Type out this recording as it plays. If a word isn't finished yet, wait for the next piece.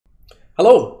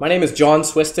Hello, my name is John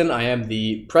Swiston. I am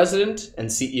the president and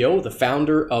CEO, the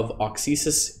founder of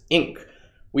Oxesis Inc.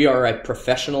 We are a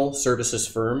professional services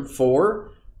firm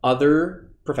for other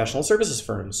professional services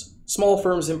firms, small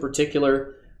firms in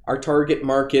particular. Our target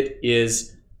market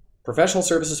is professional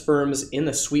services firms in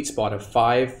the sweet spot of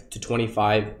 5 to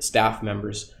 25 staff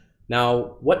members.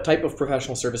 Now, what type of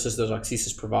professional services does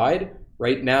Oxesis provide?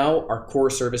 Right now, our core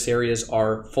service areas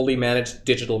are fully managed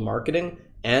digital marketing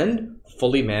and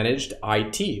fully managed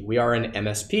IT. We are an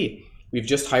MSP. We've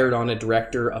just hired on a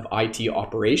director of IT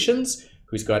operations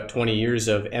who's got 20 years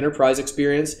of enterprise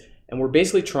experience, and we're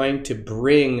basically trying to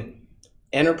bring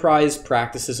enterprise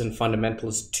practices and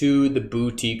fundamentals to the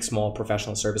boutique small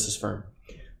professional services firm.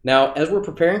 Now, as we're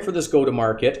preparing for this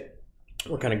go-to-market,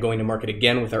 we're kind of going to market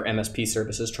again with our MSP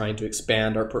services, trying to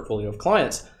expand our portfolio of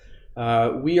clients.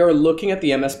 We are looking at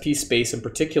the MSP space in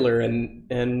particular and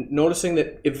noticing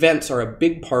that events are a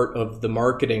big part of the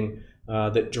marketing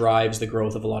that drives the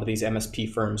growth of a lot of these MSP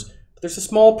firms. But there's a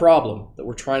small problem that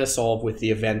we're trying to solve with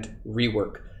the event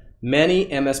REWORK. Many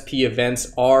MSP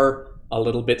events are a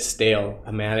little bit stale.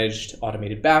 A managed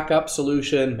automated backup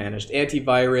solution, managed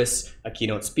antivirus, a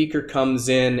keynote speaker comes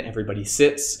in, everybody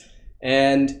sits.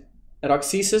 And at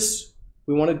Oxesis,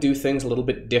 we want to do things a little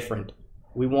bit different.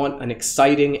 We want an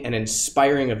exciting and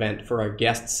inspiring event for our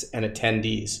guests and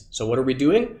attendees. So what are we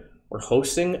doing? We're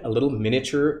hosting a little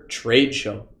miniature trade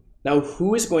show. Now,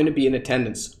 who is going to be in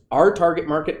attendance? Our target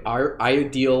market, our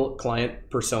ideal client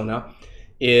persona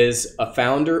is a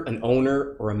founder, an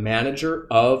owner, or a manager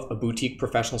of a boutique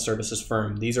professional services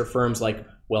firm. These are firms like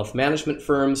wealth management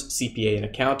firms, CPA and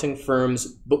accounting firms,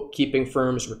 bookkeeping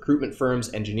firms, recruitment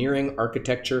firms, engineering,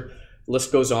 architecture. The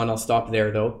list goes on. I'll stop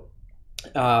there though.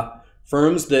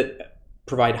 Firms that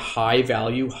provide high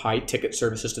value, high ticket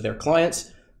services to their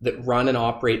clients, that run and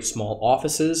operate small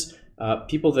offices,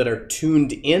 people that are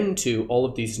tuned into all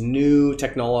of these new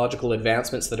technological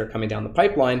advancements that are coming down the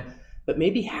pipeline, but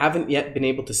maybe haven't yet been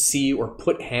able to see or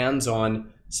put hands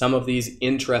on some of these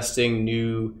interesting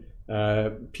new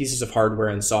pieces of hardware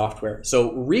and software.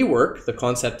 So REWORK, the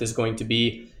concept is going to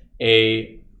be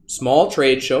a small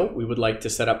trade show. We would like to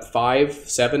set up 5,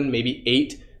 7, maybe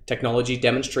 8 technology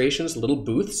demonstrations, little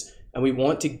booths, and we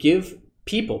want to give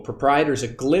people, proprietors, a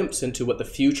glimpse into what the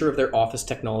future of their office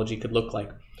technology could look like.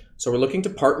 So we're looking to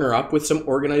partner up with some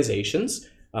organizations.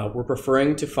 We're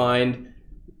preferring to find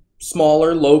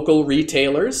smaller local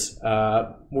retailers.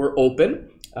 We're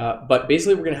open, but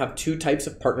basically we're going to have 2 types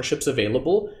of partnerships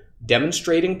available: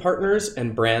 demonstrating partners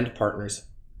and brand partners.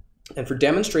 And for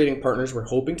demonstrating partners, we're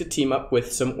hoping to team up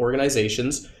with some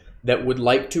organizations that would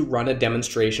like to run a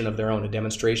demonstration of their own, a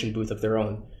demonstration booth of their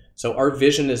own. So our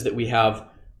vision is that we have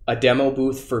a demo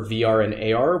booth for VR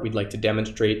and AR. We'd like to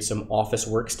demonstrate some office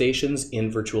workstations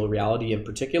in virtual reality in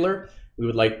particular. We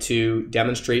would like to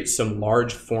demonstrate some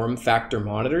large form factor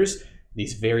monitors,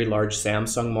 these very large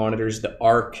Samsung monitors, the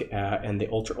ARC and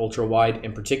the ultra wide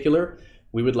in particular.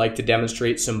 We would like to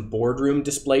demonstrate some boardroom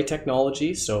display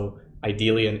technology, so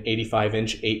ideally an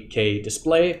 85-inch 8K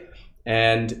display.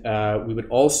 And we would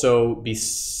also be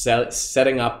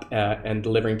setting up and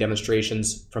delivering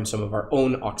demonstrations from some of our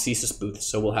own Oxesis booths.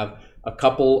 So we'll have a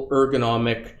couple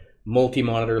ergonomic,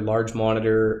 multi-monitor, large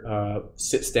monitor,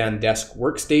 sit-stand desk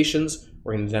workstations.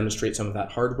 We're going to demonstrate some of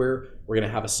that hardware. We're going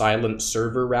to have a silent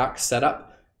server rack set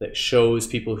up that shows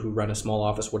people who run a small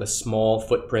office what a small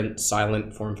footprint,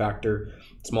 silent form factor,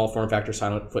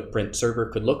 silent footprint server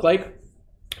could look like,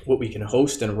 what we can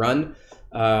host and run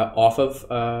off of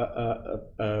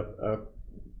a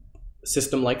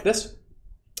system like this.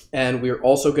 And we're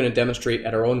also going to demonstrate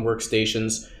at our own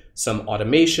workstations some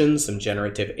automation, some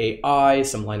generative AI,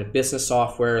 some line of business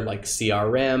software like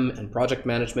CRM and project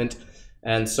management.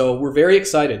 And so we're very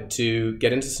excited to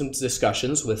get into some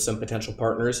discussions with some potential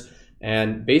partners.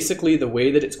 And basically the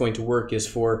way that it's going to work is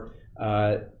for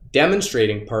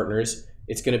demonstrating partners,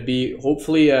 it's going to be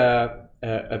hopefully a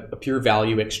pure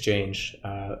value exchange.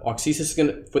 Oxesis is going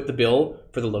to foot the bill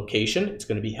for the location. It's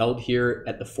going to be held here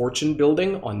at the Fortune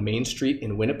building on Main Street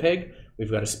in Winnipeg.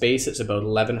 We've got a space that's about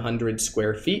 1,100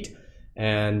 square feet,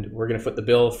 and we're going to foot the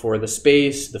bill for the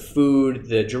space, the food,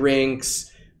 the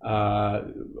drinks,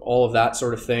 all of that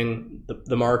sort of thing,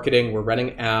 the marketing. We're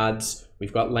running ads.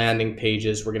 We've got landing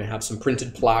pages. We're going to have some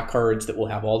printed placards that will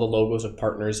have all the logos of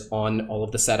partners on all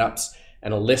of the setups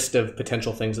and a list of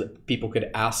potential things that people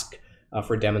could ask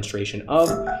for demonstration of.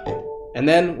 And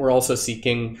then we're also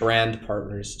seeking brand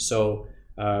partners. So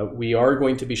we are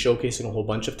going to be showcasing a whole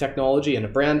bunch of technology, and a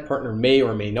brand partner may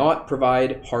or may not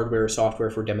provide hardware or software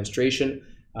for demonstration,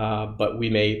 but we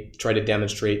may try to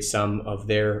demonstrate some of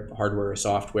their hardware or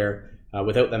software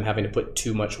without them having to put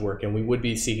too much work. And we would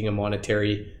be seeking a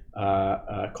monetary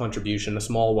contribution, a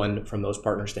small one, from those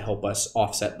partners to help us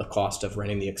offset the cost of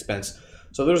running the expense.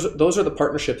 So those are the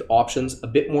partnership options, a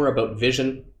bit more about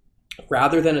vision,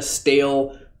 rather than a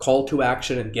stale call to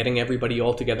action and getting everybody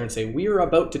all together and say, we are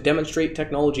about to demonstrate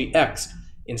technology X.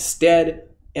 Instead,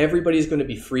 everybody's going to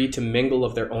be free to mingle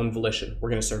of their own volition. We're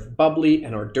going to serve bubbly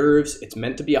and hors d'oeuvres. It's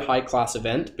meant to be a high-class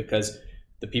event because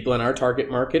the people in our target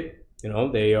market,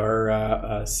 they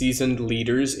are seasoned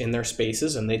leaders in their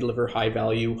spaces, and they deliver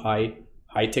high-value,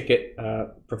 high-ticket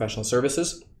professional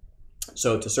services.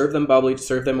 So to serve them bubbly, to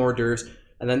serve them hors d'oeuvres,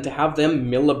 and then to have them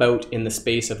mill about in the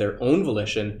space of their own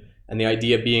volition, and the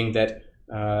idea being that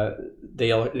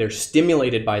they're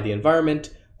stimulated by the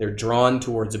environment, they're drawn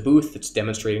towards a booth that's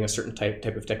demonstrating a certain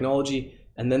type of technology,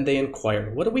 and then they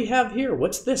inquire, what do we have here?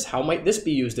 What's this? How might this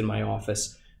be used in my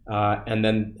office? And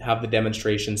then have the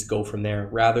demonstrations go from there,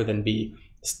 rather than be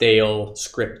stale,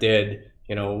 scripted,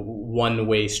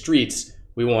 one-way streets.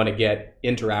 We want to get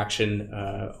interaction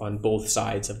on both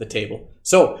sides of the table.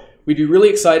 So we'd be really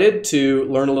excited to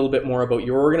learn a little bit more about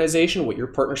your organization, what your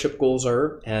partnership goals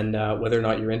are, and whether or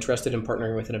not you're interested in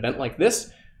partnering with an event like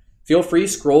this. Feel free,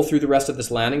 scroll through the rest of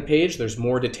this landing page. There's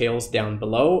more details down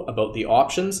below about the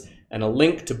options and a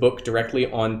link to book directly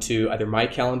onto either my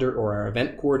calendar or our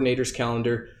event coordinator's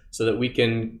calendar, so that we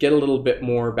can get a little bit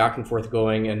more back and forth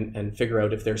going and figure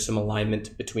out if there's some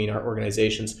alignment between our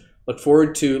organizations. Look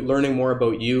forward to learning more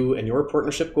about you and your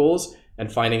partnership goals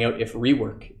and finding out if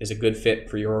REWORK is a good fit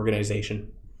for your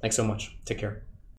organization. Thanks so much. Take care.